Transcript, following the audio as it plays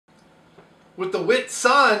With the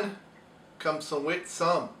Whitsun comes some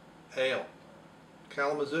Whitsun Ale.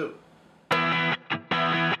 Kalamazoo.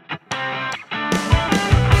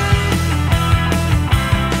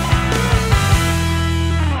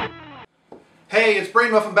 Hey, it's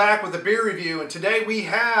Brainmuffin back with a beer review, and today we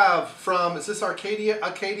have from, is this Arcadia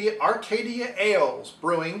Ales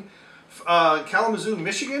Brewing, Kalamazoo,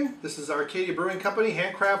 Michigan. This is Arcadia Brewing Company,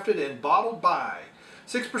 handcrafted and bottled by.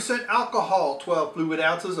 6% alcohol, 12 fluid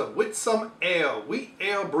ounces of Whitsun Ale, wheat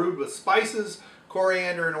ale brewed with spices,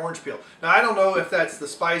 coriander, and orange peel. Now I don't know if that's the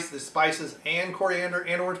spices and coriander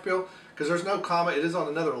and orange peel, because there's no comma. It is on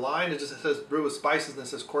another line. It just says brew with spices and it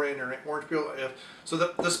says coriander and orange peel. So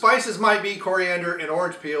the spices might be coriander and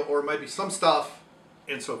orange peel, or it might be some stuff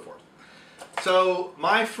and so forth. So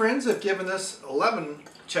my friends have given us 11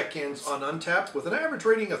 check-ins on Untappd with an average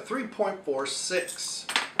rating of 3.46.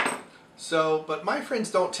 So, but my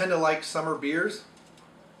friends don't tend to like summer beers.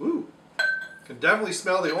 Ooh, can definitely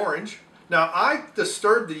smell the orange. Now I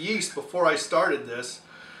stirred the yeast before I started this,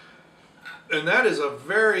 and that is a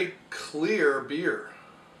very clear beer.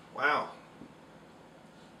 Wow.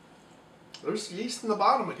 There's yeast in the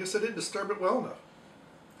bottom. I guess I didn't disturb it well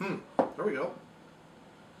enough. There we go.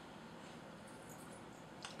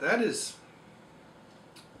 That is,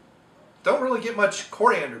 don't really get much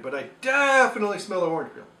coriander, but I definitely smell the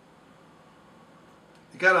orange peel.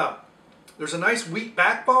 You got there's a nice wheat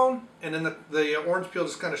backbone, and then the orange peel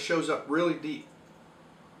just kind of shows up really deep.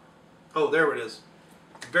 Oh, there it is.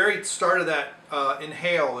 Very start of that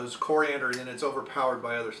inhale is coriander, and then it's overpowered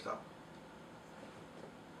by other stuff.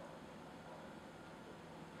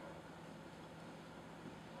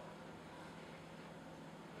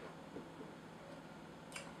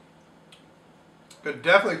 You can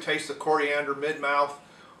definitely taste the coriander mid-mouth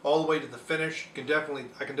all the way to the finish. I can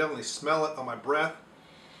definitely smell it on my breath.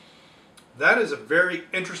 That is a very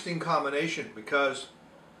interesting combination because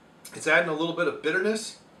it's adding a little bit of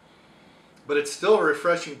bitterness, but it's still a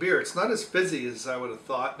refreshing beer. It's not as fizzy as I would have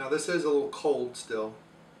thought. Now this is a little cold still.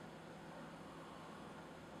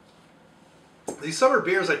 These summer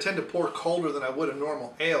beers I tend to pour colder than I would a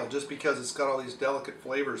normal ale just because it's got all these delicate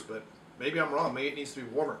flavors, but maybe I'm wrong. Maybe it needs to be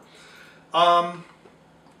warmer. I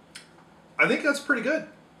think that's pretty good.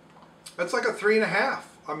 That's like a 3.5.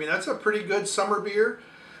 I mean, that's a pretty good summer beer.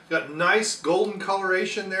 Got nice golden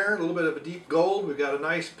coloration there, a little bit of a deep gold. We've got a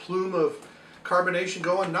nice plume of carbonation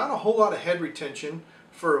going. Not a whole lot of head retention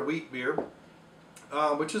for a wheat beer,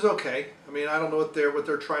 which is okay. I mean, I don't know what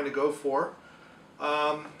they're trying to go for.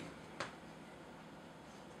 But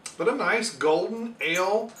a nice golden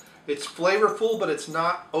ale. It's flavorful, but it's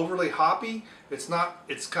not overly hoppy. It's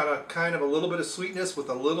kind of a little bit of sweetness with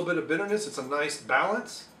a little bit of bitterness. It's a nice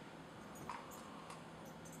balance.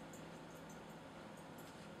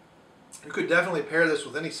 You could definitely pair this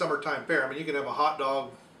with any summertime fare. I mean, you can have a hot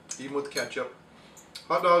dog, even with ketchup.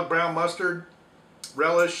 Hot dog, brown mustard,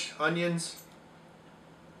 relish, onions.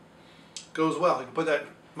 Goes well. You can put that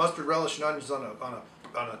mustard, relish, and onions on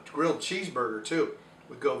a grilled cheeseburger too.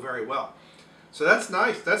 Would go very well. So that's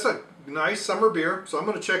nice. That's a nice summer beer. So I'm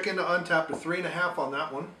going to check into Untappd to 3.5 on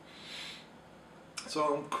that one.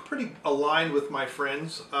 So I'm pretty aligned with my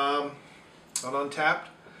friends on Untappd.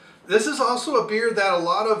 This is also a beer that a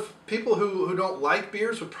lot of people who don't like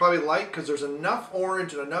beers would probably like because there's enough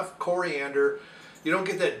orange and enough coriander. You don't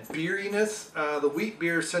get that beeriness. The wheat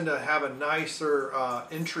beers tend to have a nicer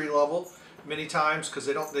entry level many times because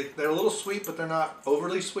they're a little sweet, but they're not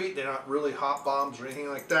overly sweet. They're not really hop bombs or anything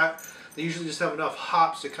like that. They usually just have enough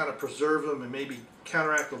hops to kind of preserve them and maybe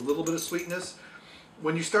counteract a little bit of sweetness.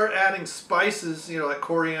 When you start adding spices, you know, like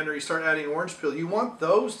coriander, you start adding orange peel, you want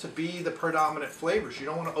those to be the predominant flavors. You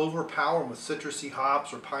don't want to overpower them with citrusy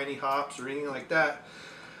hops or piney hops or anything like that,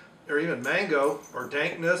 or even mango or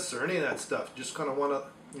dankness or any of that stuff. You just kind of want to,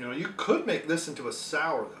 you know, you could make this into a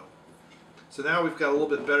sour though. So now we've got a little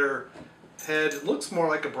bit better head. It looks more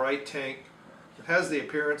like a bright tank. It has the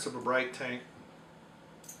appearance of a bright tank.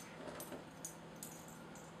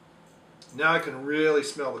 Now I can really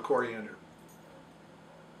smell the coriander.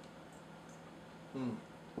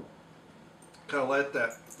 Kind of let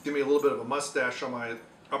that give me a little bit of a mustache on my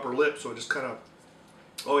upper lip, so it just kind of,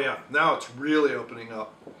 oh yeah, now it's really opening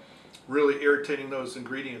up, really irritating those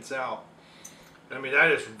ingredients out. I mean,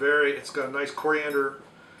 that is it's got a nice coriander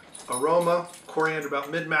aroma, coriander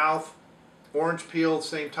about mid-mouth, orange peel at the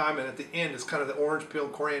same time, and at the end it's kind of the orange peel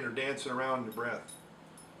and coriander dancing around in your breath.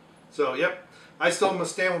 So yep, I still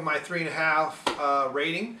must stand with my 3.5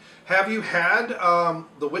 rating. Have you had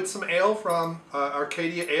the Whitsun Ale from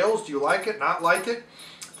Arcadia Ales? Do you like it, not like it?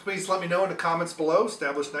 Please let me know in the comments below.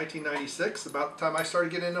 Established 1996, about the time I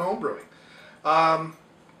started getting into homebrewing.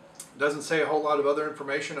 Doesn't say a whole lot of other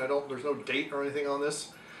information. There's no date or anything on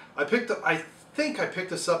this. I think I picked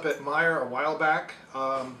this up at Meijer a while back,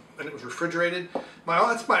 and it was refrigerated.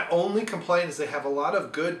 That's my only complaint, is they have a lot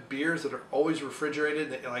of good beers that are always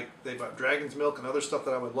refrigerated. They've got Dragon's Milk and other stuff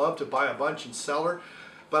that I would love to buy a bunch and cellar,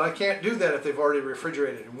 but I can't do that if they've already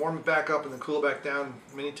refrigerated and warm it back up and then cool it back down.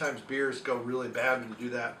 Many times beers go really bad when you do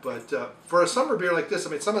that. But for a summer beer like this, I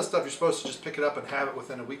mean, some of the stuff you're supposed to just pick it up and have it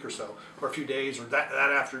within a week or so, or a few days, or that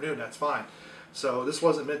afternoon. That's fine. So this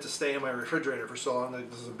wasn't meant to stay in my refrigerator for so long.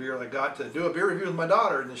 This is a beer I got to do a beer review with my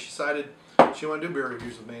daughter, and then she decided she wanted to do beer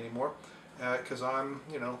reviews with me anymore, because I'm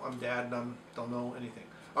dad and I don't know anything.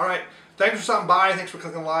 All right, thanks for stopping by, thanks for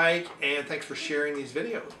clicking like, and thanks for sharing these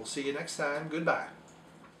videos. We'll see you next time. Goodbye.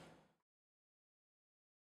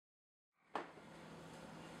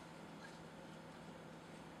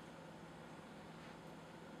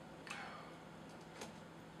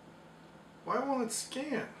 Why won't it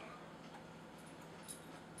scan?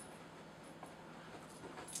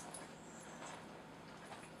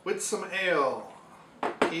 Whitsun Ale,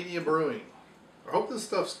 Arcadia Brewing. I hope this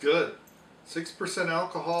stuff's good. 6%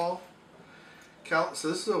 alcohol. So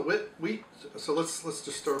this is a wheat. So let's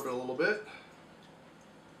just stir it a little bit.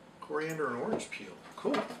 Coriander and orange peel.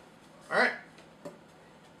 Cool. All right.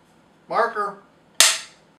 Marker.